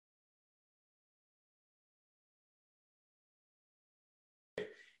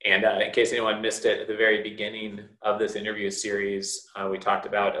And in case anyone missed it, at the very beginning of this interview series, we talked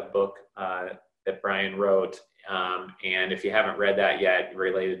about a book that Brian wrote. And if you haven't read that yet,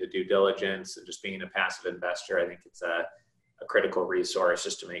 related to due diligence and just being a passive investor, I think it's a critical resource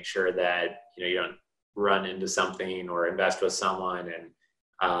just to make sure that you don't run into something or invest with someone and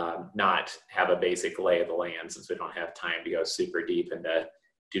not have a basic lay of the land, since we don't have time to go super deep into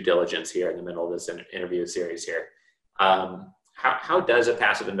due diligence here in the middle of this interview series here. How does a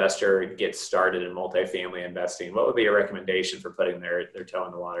passive investor get started in multifamily investing? What would be your recommendation for putting their toe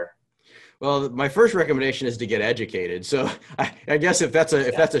in the water? Well, my first recommendation is to get educated. So I guess if that's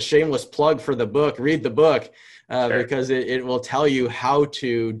a shameless plug for the book, read the book sure. Because it will tell you how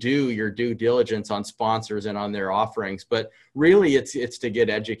to do your due diligence on sponsors and on their offerings. But really, it's to get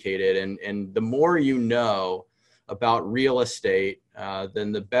educated, and the more you know about real estate,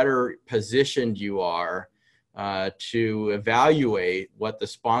 then the better positioned you are to evaluate what the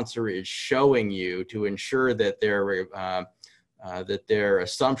sponsor is showing you to ensure that their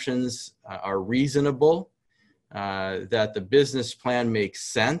assumptions are reasonable, that the business plan makes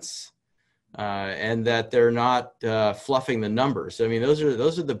sense, and that they're not fluffing the numbers. I mean, those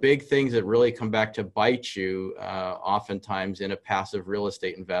are the big things that really come back to bite you oftentimes in a passive real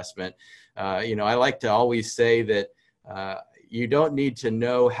estate investment. I like to always say that you don't need to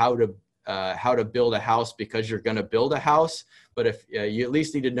know how to build a house because you're going to build a house, but if you at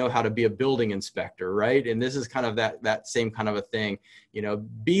least need to know how to be a building inspector, right? And this is kind of that same kind of a thing.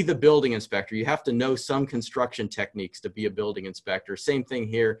 Be the building inspector. You have to know some construction techniques to be a building inspector. Same thing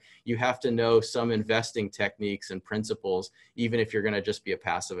here. You have to know some investing techniques and principles, even if you're going to just be a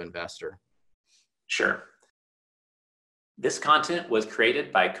passive investor. Sure. This content was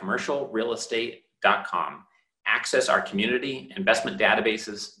created by commercialrealestate.com. Access our community, investment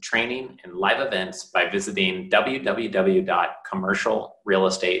databases, training, and live events by visiting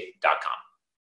www.commercialrealestate.com.